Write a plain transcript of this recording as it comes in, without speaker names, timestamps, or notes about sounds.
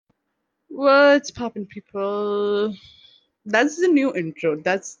What's poppin', people? That's the new intro.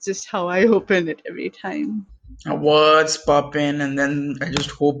 That's just how I open it every time. What's poppin'? And then I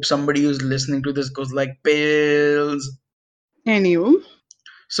just hope somebody who's listening to this goes like pills. Anywho,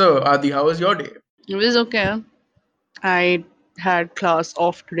 So, Adi, how was your day? it was okay. I had class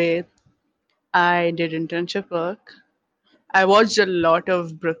off today. I did internship work. I watched a lot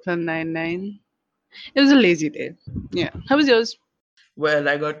of Brooklyn Nine-Nine. It was a lazy day. Yeah. How was yours? Well,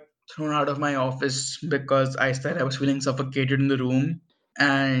 I got thrown out of my office because I said I was feeling suffocated in the room,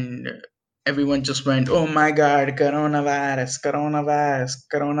 and everyone just went, "Oh my God, coronavirus, coronavirus,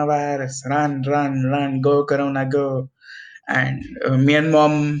 coronavirus! Run, run, run! Go, corona, go!" And me and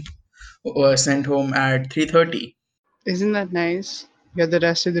mom were sent home at 3:30. Isn't that nice? You had the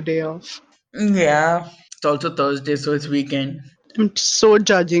rest of the day off. Yeah, it's also Thursday, so it's weekend. I'm so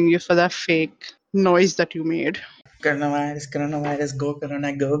judging you for that fake noise that you made. Coronavirus, coronavirus, go,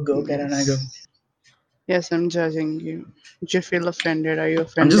 corona, go, go, corona, go. Yes. Yes, I'm judging you. Do you feel offended? Are you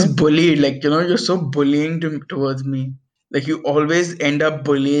I'm just offended? bullied. Like, you're so bullying towards me. Like, you always end up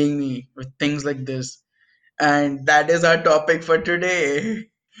bullying me with things like this. And that is our topic for today.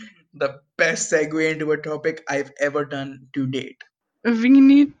 The best segue into a topic I've ever done to date. We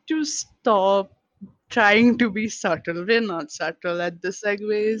need to stop trying to be subtle. We're not subtle at the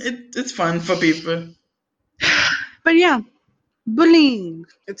segues. It's fun for people. But yeah, bullying.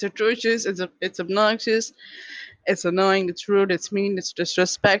 It's atrocious, it's obnoxious, it's annoying, it's rude, it's mean, it's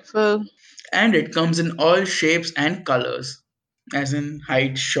disrespectful. And it comes in all shapes and colors. As in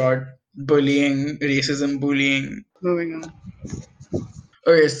height, short, bullying, racism, bullying. Moving on.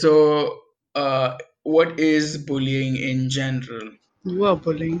 Okay, so what is bullying in general? You are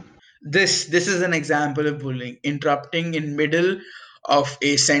bullying. This is an example of bullying. Interrupting in middle of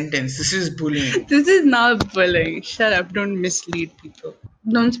a sentence. This is bullying. This is not bullying. Shut up, don't mislead people.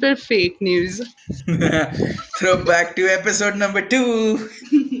 Don't spread fake news. Throw back to episode number 2.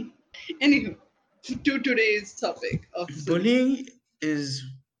 Anywho, to today's topic of Bullying is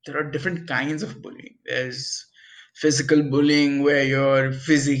there are different kinds of bullying. There's physical bullying where you're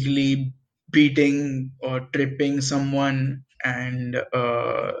physically beating or tripping someone, and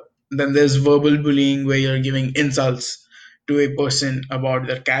then there's verbal bullying where you're giving insults to a person about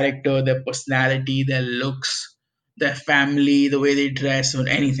their character, their personality, their looks, their family, the way they dress, or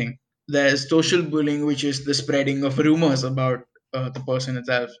anything. There's social bullying, which is the spreading of rumors about the person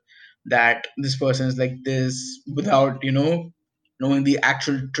itself, that this person is like this without knowing the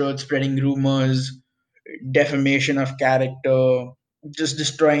actual truth, spreading rumors, defamation of character, just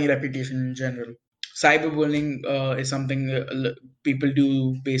destroying reputation in general. Cyberbullying is something people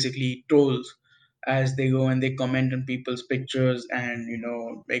do, basically trolls, as they go and they comment on people's pictures and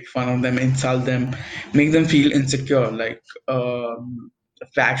make fun of them, insult them, make them feel insecure, like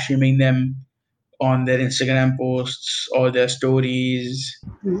fat shaming them on their Instagram posts or their stories,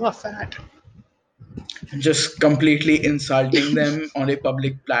 you are fat. just completely insulting them on a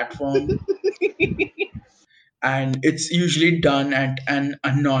public platform. And it's usually done at an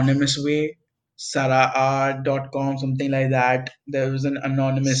anonymous way. Sarah.com, something like that. There was an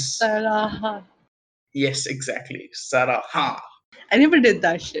anonymous. Sarah. Yes, exactly. Sarah. I never did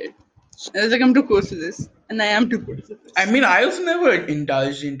that shit. I was like, I'm too close to this. And I am too close to I this. mean, I also never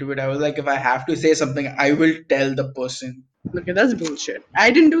indulged into it. I was like, if I have to say something, I will tell the person. Okay, that's bullshit.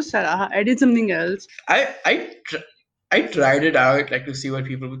 I didn't do Sarah. I did something else. I tried it out, like, to see what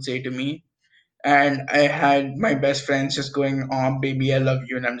people would say to me, and I had my best friends just going, "Oh, baby, I love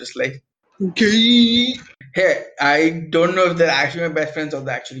you," and I'm just like, Gay. "Hey, I don't know if they're actually my best friends or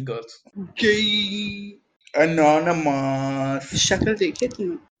they're actually girls." Gay. Anonymous. शक्ल देखिए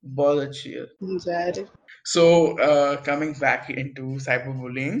तुमने बहुत अच्छी है. ज़ाहिर है. So, coming back into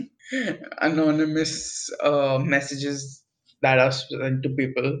cyberbullying, anonymous messages that are sent to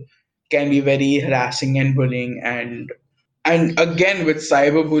people can be very harassing and bullying. And again, with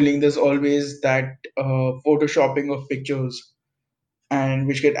cyberbullying, there's always that photoshopping of pictures, and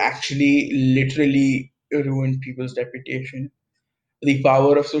which could actually literally ruin people's reputation. The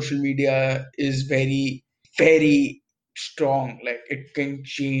power of social media is very, very strong. Like, it can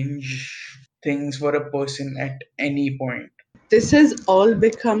change things for a person at any point. This has all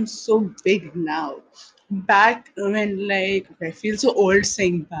become so big now. Back when, like, I feel so old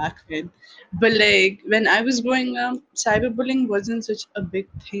saying back when, but like when I was growing up, cyberbullying wasn't such a big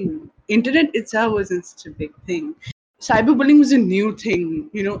thing. Internet itself wasn't such a big thing. Cyberbullying was a new thing,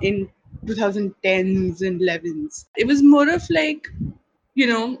 in 2010s and 11s. It was more of like,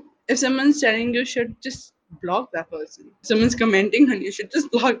 if someone's telling you shit, just block that person. If someone's commenting on you, should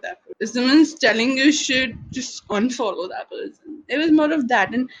just block that person. If someone's telling you, should just unfollow that person. It was more of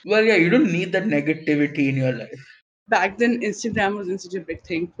that. And Well, yeah, you don't need that negativity in your life. back then, Instagram wasn't such a big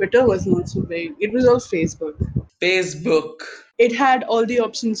thing. Twitter was not so big. It was all Facebook. Facebook. It had all the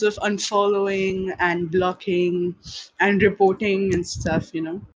options of unfollowing and blocking and reporting and stuff.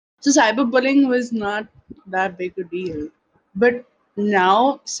 So cyberbullying was not that big a deal. But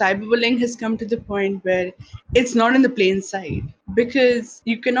now cyberbullying has come to the point where it's not in the plain sight because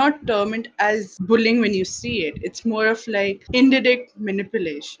you cannot term it as bullying when you see it. It's more of like indirect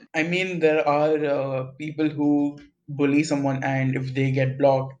manipulation. I mean, there are people who bully someone, and if they get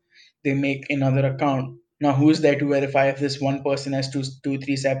blocked, they make another account. Now, who's there to verify if this one person has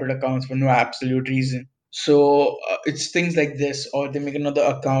three separate accounts for no absolute reason? So it's things like this, or they make another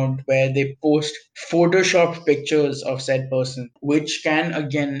account where they post photoshopped pictures of said person, which can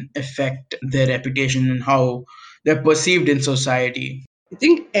again affect their reputation and how they're perceived in society. I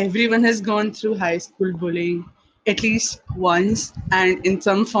think everyone has gone through high school bullying at least once and in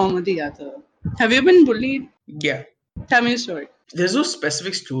some form or the other. Have you been bullied? Yeah, Tell me a story. there's no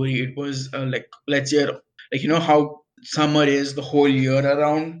specific story. It was like, let's say, like, you know how summer is the whole year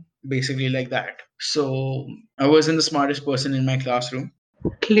around, basically like that. So I wasn't the smartest person in my classroom.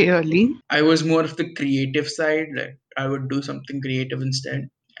 Clearly. I was more of the creative side, like I would do something creative instead.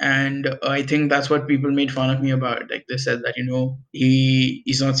 And I think that's what people made fun of me about. Like they said that,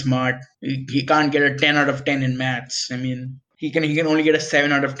 he's not smart. He can't get a 10 out of 10 in maths. I mean, he can only get a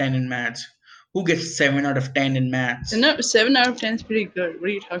 7 out of 10 in maths. Who gets 7 out of 10 in maths? No, 7 out of 10 is pretty good. What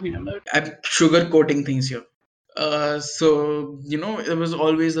are you talking about? I'm sugarcoating things here. So it was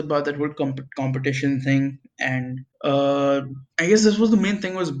always about that whole competition thing, and I guess this was the main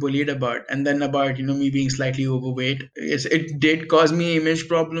thing I was bullied about, and then about me being slightly overweight. Yes, it did cause me image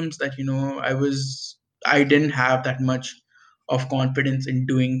problems that I didn't have that much of confidence in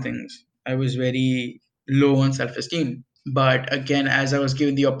doing things. I was very low on self-esteem. But again, as I was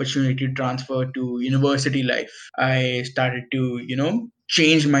given the opportunity to transfer to university life, I started to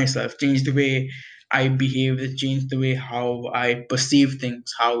change myself, change the way I behaved, it changed the way how I perceive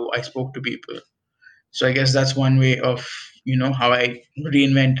things, how I spoke to people. So I guess that's one way of how I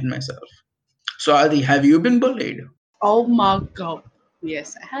reinvented myself. So Adi, have you been bullied? Oh my god.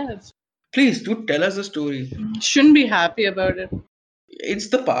 Yes, I have. Please do tell us the story. Shouldn't be happy about it. It's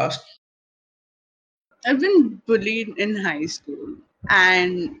the past. I've been bullied in high school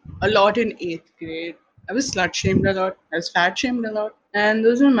and a lot in eighth grade. I was slut shamed a lot. I was fat shamed a lot. And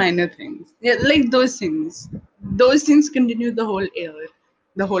those were minor things. Yeah, like those things. Those things continued the whole year,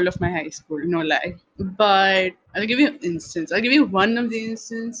 the whole of my high school, no lie. But I'll give you an instance. I'll give you one of the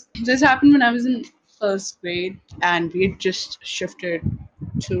instances. This happened when I was in first grade and we had just shifted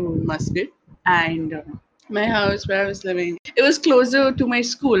to Muscat. And my house where I was living, it was closer to my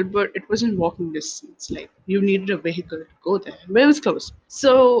school, but it wasn't walking distance. Like you needed a vehicle to go there, but it was close.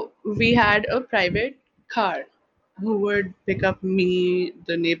 So we had a private car who would pick up me,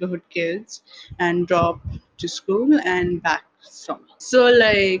 the neighborhood kids, and drop to school and back from. So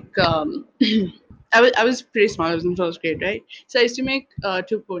like I was pretty small. I was in first grade, right? So I used to make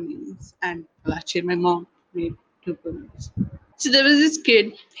two ponies, and well, actually my mom made two ponies. So there was this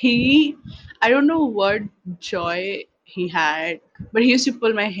kid. I don't know what joy he had, but he used to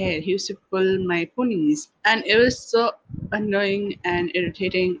pull my hair. He used to pull my ponies, and it was so annoying and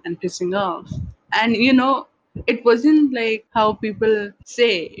irritating and pissing off. And it wasn't like how people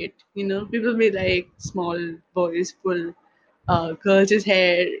say it. People be like small boys pull girls'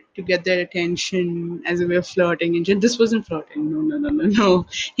 hair to get their attention as a way of flirting. And this wasn't flirting. No, no, no, no, no.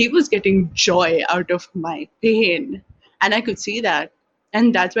 He was getting joy out of my pain. And I could see that.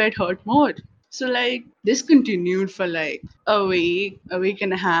 And that's why it hurt more. So, like, this continued for like a week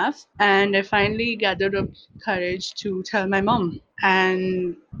and a half. And I finally gathered up courage to tell my mom.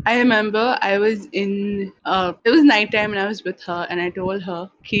 And I remember it was nighttime and I was with her and I told her,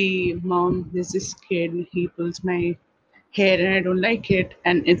 "Ki, mom, there's this kid, he pulls my hair and I don't like it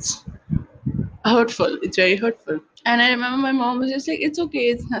and it's hurtful. It's very hurtful." And I remember my mom was just like, "It's okay,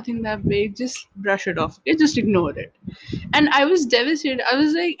 it's nothing that big, just brush it off. Okay, just ignore it." And I was devastated. I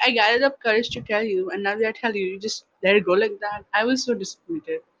was like, I gathered up courage to tell you, and now that I tell you, you just let it go like that. I was so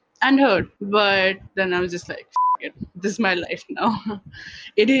disappointed and hurt. But then I was just like, it. This is my life now.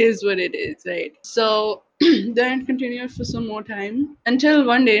 It is what it is, right? So then it continued for some more time until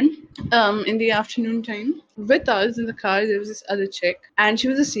one day, in the afternoon time, with us in the car, there was this other chick, and she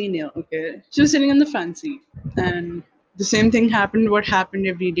was a senior. Okay, she was sitting in the front seat, and the same thing happened. What happened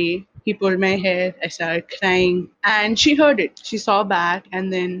every day? He pulled my hair. I started crying, and she heard it. She saw back,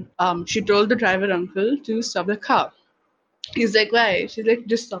 and then she told the driver uncle to stop the car. He's like, why? She's like,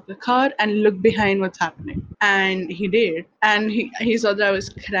 just stop the car and look behind what's happening. And he did. And he saw that I was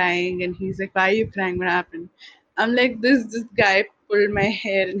crying, and he's like, why are you crying? What happened? I'm like, this guy pulled my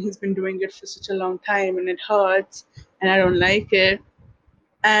hair, and he's been doing it for such a long time, and it hurts, and I don't like it.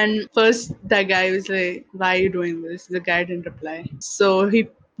 And first, that guy was like, why are you doing this? The guy didn't reply. So he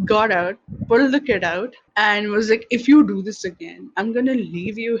got out, pulled the kid out, and was like, if you do this again, I'm gonna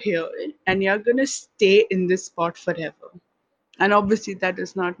leave you here and you're gonna stay in this spot forever. And obviously, that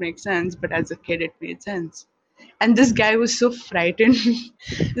does not make sense, but as a kid, it made sense. And this guy was so frightened.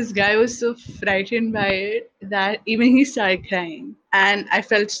 This guy was so frightened by it that even he started crying. And I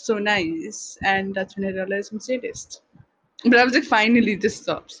felt so nice. And that's when I realized I'm sadist. But I was like, finally, this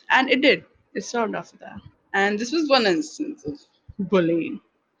stops. And it did. It stopped after that. And this was one instance of bullying.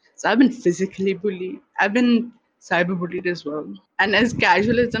 So I've been physically bullied. I've been cyberbullied as well. And as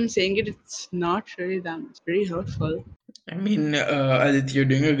casual as I'm saying it, it's not really that much. It's very hurtful. I mean, Aditya, you're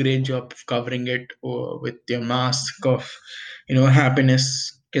doing a great job of covering it with your mask of,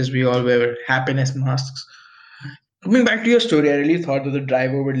 happiness, because we all wear happiness masks. Coming back to your story, I really thought that the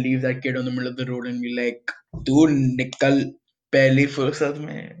driver would leave that kid on the middle of the road and be like, "Dude, nikal pehli fursat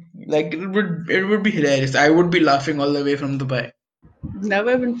mein." Like it would be hilarious. I would be laughing all the way from Dubai.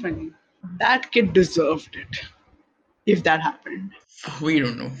 Never been funny. That kid deserved it if that happened. We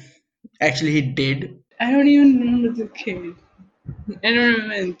don't know. Actually, he did. I don't even remember the kid. I don't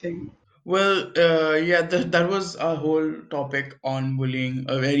remember anything. Well, yeah, that was our whole topic on bullying.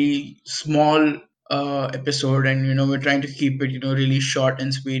 A very small episode, and we're trying to keep it, really short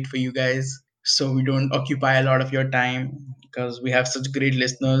and sweet for you guys, so we don't occupy a lot of your time because we have such great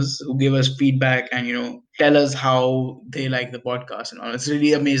listeners who give us feedback and tell us how they like the podcast and all. It's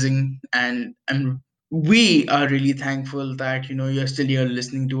really amazing, and we are really thankful that you're still here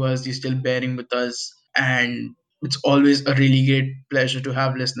listening to us. You're still bearing with us, and it's always a really great pleasure to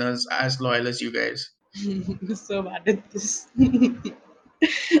have listeners as loyal as you guys. I'm so bad at this.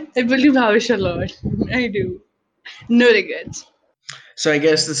 I believe Bhavesh a lot. I do. No regrets. So I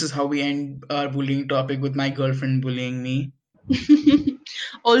guess this is how we end our bullying topic with my girlfriend bullying me.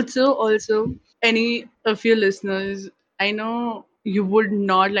 Also, any of your listeners, I know you would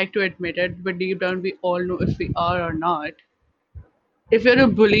not like to admit it, but deep down we all know if we are or not. If you're a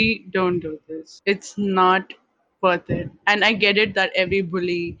bully, don't do this. It's not worth it. And I get it that every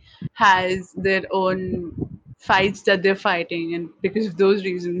bully has their own fights that they're fighting, and because of those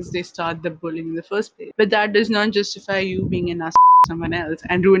reasons they start the bullying in the first place. But that does not justify you being an ass to someone else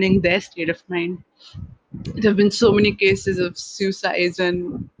and ruining their state of mind. There have been so many cases of suicides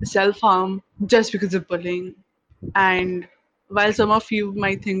and self harm just because of bullying. And while some of you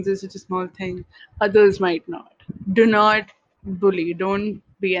might think this is a small thing, others might not. Do not bully. Don't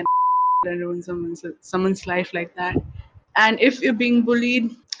be an and ruin someone's life like that. And if you're being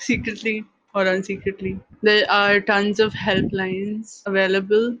bullied secretly or unsecretly, there are tons of helplines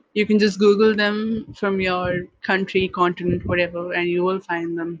available. You can just Google them from your country, continent, whatever, and you will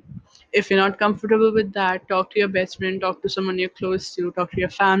find them. If you're not comfortable with that, talk to your best friend, talk to someone you're close to, talk to your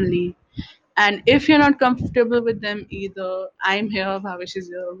family. And if you're not comfortable with them either, I'm here, Bhavish is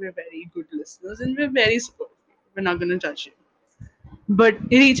here, we're very good listeners and we're very supportive. We're not going to judge you. But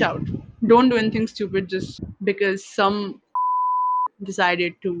reach out. Don't do anything stupid just because some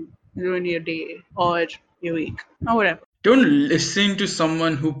decided to ruin your day or your week or whatever. Don't listen to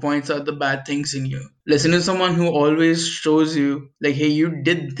someone who points out the bad things in you. Listen to someone who always shows you, like, hey, you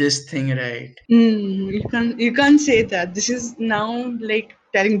did this thing right. You can't say that. This is now like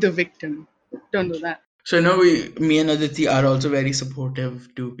telling the victim. Don't do that. So now me and Aditi are also very supportive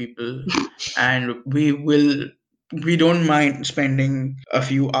to people, and we don't mind spending a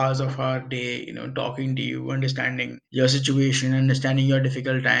few hours of our day, talking to you, understanding your situation, understanding your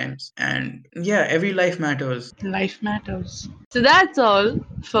difficult times, and yeah, every life matters. Life matters. So that's all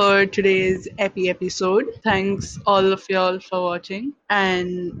for today's episode. Thanks all of y'all for watching.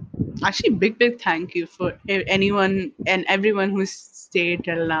 And actually, big thank you for anyone and everyone who's stayed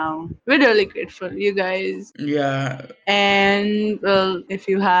till now. We're really grateful, you guys. Yeah, And well, if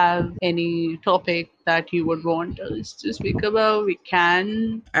you have any topic that you would want us to speak about, we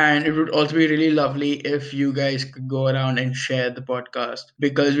can. and it would also be really lovely if you guys could go around and share the podcast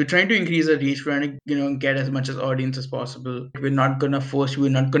because we're trying to increase our reach. We're trying to, get as much as audience as possible. We're not gonna force you. We're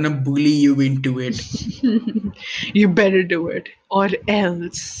not gonna bully you into it. You better do it, or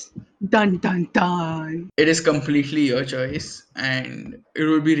else. Dun dun dun. It is completely your choice, and it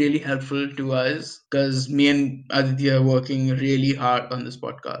would be really helpful to us because me and Aditi are working really hard on this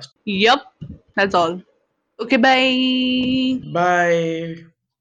podcast. Yup. That's all. Okay, bye. Bye.